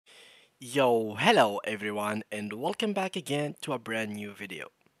Yo, hello everyone, and welcome back again to a brand new video.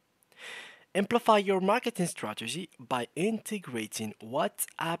 Amplify your marketing strategy by integrating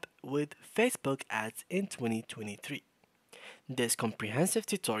WhatsApp with Facebook ads in 2023. This comprehensive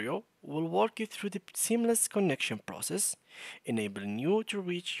tutorial will walk you through the seamless connection process, enabling you to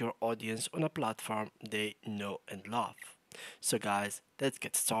reach your audience on a platform they know and love. So guys, let's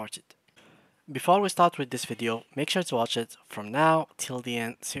get started. Before we start with this video, make sure to watch it from now till the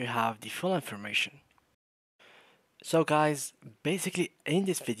end so you have the full information. So guys, basically in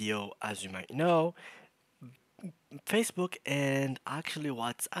this video, as you might know, Facebook and actually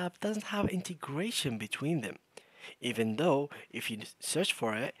WhatsApp doesn't have integration between them. Even though if you search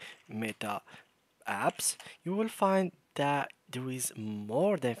for it, Meta apps, you will find that there is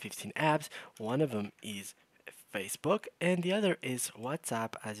more than 15 apps. One of them is Facebook and the other is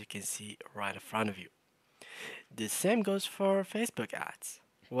WhatsApp, as you can see right in front of you. The same goes for Facebook ads.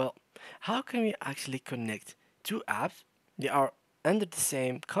 Well, how can we actually connect two apps? They are under the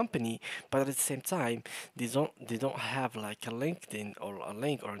same company, but at the same time, they don't have like a LinkedIn or a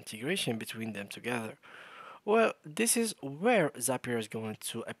link or integration between them together. Well, this is where Zapier is going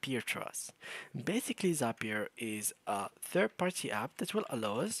to appear to us. Basically, Zapier is a third-party app that will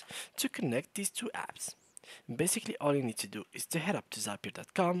allow us to connect these two apps. Basically, all you need to do is to head up to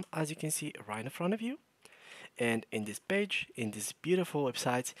zapier.com, as you can see right in front of you, and in this page, in this beautiful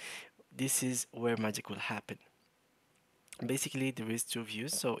website, this is where magic will happen. Basically, there is two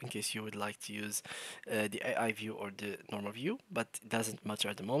views, so in case you would like to use the AI view or the normal view, but it doesn't matter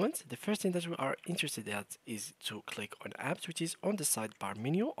at the moment. The first thing that we are interested at is to click on apps, which is on the sidebar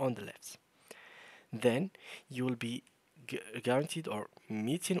menu on the left. Then you will be guaranteed or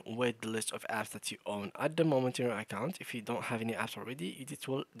meeting with the list of apps that you own at the moment in your account. If you don't have any apps already,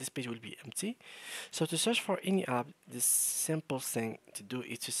 this page will be empty. So to search for any app, the simple thing to do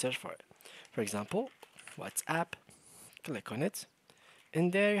is to search for it. For example, WhatsApp, click on it,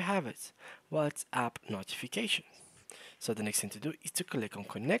 and there you have it, WhatsApp notification. So the next thing to do is to click on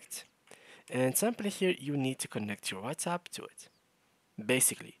connect, and simply here you need to connect your WhatsApp to it.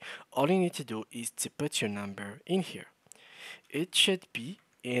 Basically, all you need to do is to put your number in here. It should be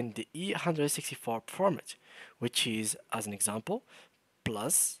in the E164 format, which is, as an example,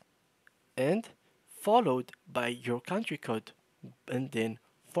 plus and followed by your country code and then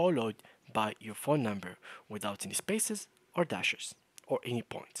followed by your phone number without any spaces or dashes or any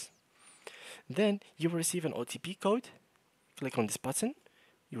points. Then you will receive an OTP code. Click on this button.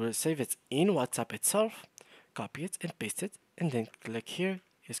 You will save it in WhatsApp itself, copy it and paste it, and then click here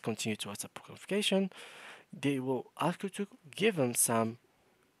is continue to WhatsApp configuration. They will ask you to give them some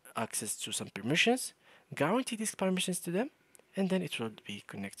access to some permissions, guarantee these permissions to them, and then it will be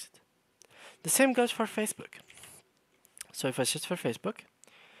connected. The same goes for Facebook. So if I search for Facebook,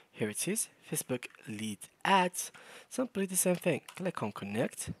 here it is, Facebook lead ads, simply the same thing. Click on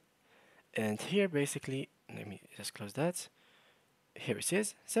connect, and here basically, let me just close that. Here it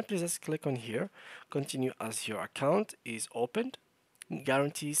is, simply just click on here, continue as your account is opened,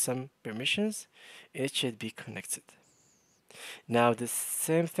 guarantee some permissions, it should be connected. Now the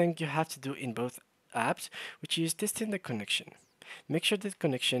same thing you have to do in both apps, which is testing the connection. Make sure that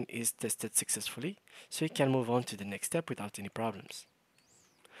connection is tested successfully so you can move on to the next step without any problems.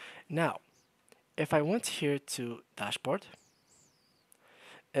 Now, if I went here to dashboard,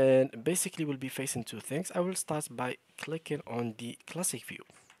 and basically we'll be facing two things. I will start by clicking on the classic view.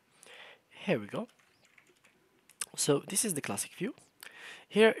 Here we go. So this is the classic view.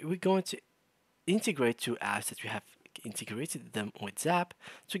 Here we're going to integrate two apps that we have integrated them with Zap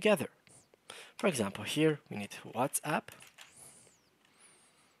together. For example, here we need WhatsApp.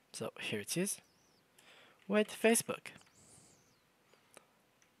 So here it is with Facebook.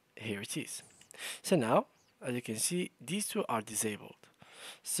 Here it is. So now, as you can see, these two are disabled.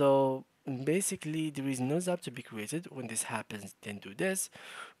 So basically, there is no Zap to be created. When this happens, then do this.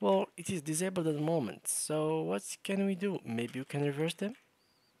 Well, it is disabled at the moment. So what can we do? Maybe we can reverse them.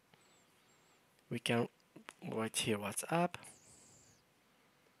 We can write here WhatsApp.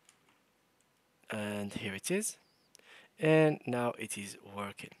 And here it is. And now it is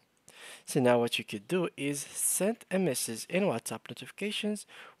working. So now what you could do is send a message in WhatsApp notifications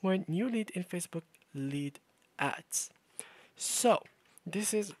when you lead in Facebook lead ads. So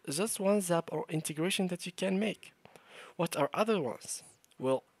this is just one Zap or integration that you can make. What are other ones?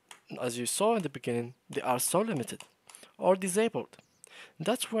 Well, as you saw in the beginning, they are so limited or disabled.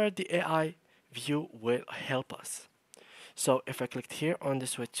 That's where the AI view will help us. So if I clicked here on the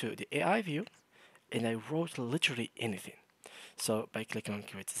switch to the AI view and I wrote literally anything. So by clicking on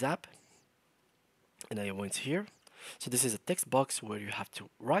create Zap, and I went here, So this is a text box where you have to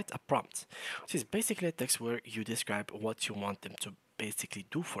write a prompt, which is basically a text where you describe what you want them to basically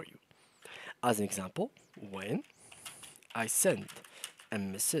do for you. As an example, when I send a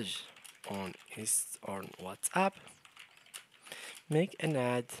message on WhatsApp, make an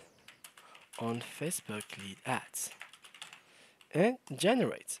ad on Facebook lead ads and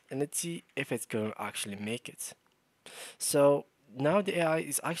generate, and let's see if it's going to actually make it. So now the AI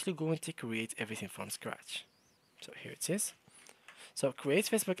is actually going to create everything from scratch. So here it is. So create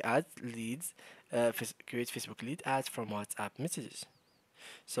Facebook ad leads, create Facebook lead ads from WhatsApp messages.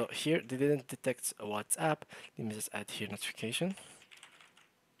 So here they didn't detect WhatsApp. Let me just add here notification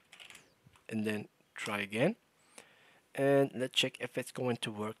and then try again. And let's check if it's going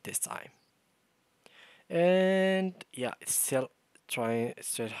to work this time. And yeah, it's still trying, it's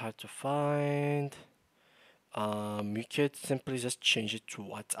still hard to find. You could simply just change it to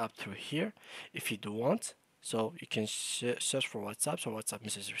WhatsApp through here if you do want. So you can search for WhatsApp, so WhatsApp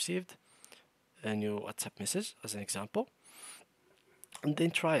message received, a new WhatsApp message as an example, and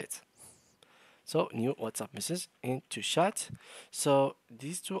then try it. So new WhatsApp message into chat. So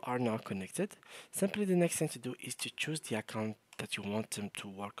these two are now connected. Simply the next thing to do is to choose the account that you want them to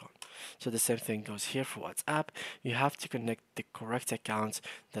work on. So the same thing goes here for WhatsApp. You have to connect the correct account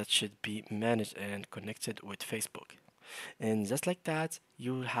that should be managed and connected with Facebook. And just like that,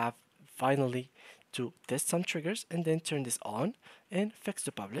 you have finally to test some triggers and then turn this on and fix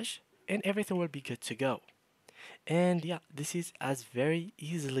the publish and everything will be good to go. And yeah, this is as very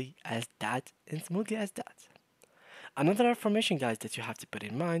easily as that and smoothly as that. Another information, guys, that you have to put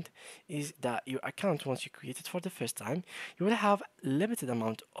in mind is that your account, once you create it for the first time, you will have limited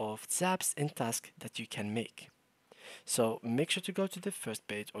amount of zaps and tasks that you can make. So make sure to go to the first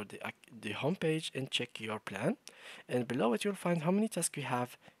page or the home page and check your plan. And below it, you'll find how many tasks you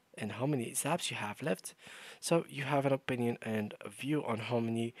have and how many zaps you have left. So you have an opinion and a view on how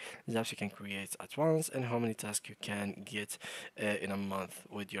many zaps you can create at once and how many tasks you can get in a month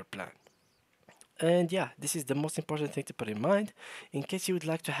with your plan. And yeah, this is the most important thing to put in mind. In case you would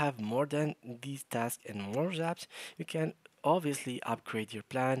like to have more than these tasks and more apps, you can obviously upgrade your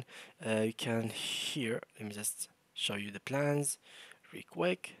plan. You can here, let me just show you the plans real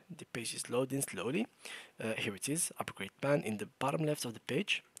quick. The page is loading slowly. Here it is, upgrade plan in the bottom left of the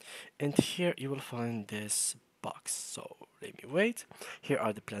page. And here you will find this box. So let me wait. Here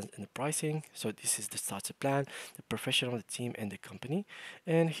are the plans and the pricing. So this is the starter plan, the professional, the team, and the company.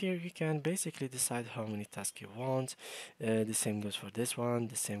 And here you can basically decide how many tasks you want. The same goes for this one.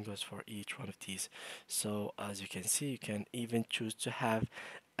 The same goes for each one of these. So as you can see, you can even choose to have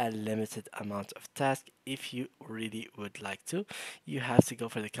a limited amount of tasks if you really would like to. You have to go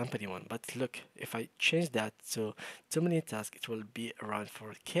for the company one. But look, if I change that to 2 million tasks, it will be around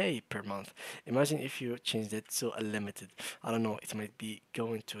 4K per month. Imagine if you changed it to a limited. I don't know, it might be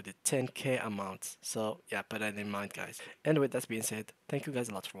going to the 10K amount. So yeah, put that in mind, guys. And with that being said, thank you guys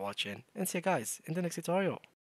a lot for watching and see you guys in the next tutorial.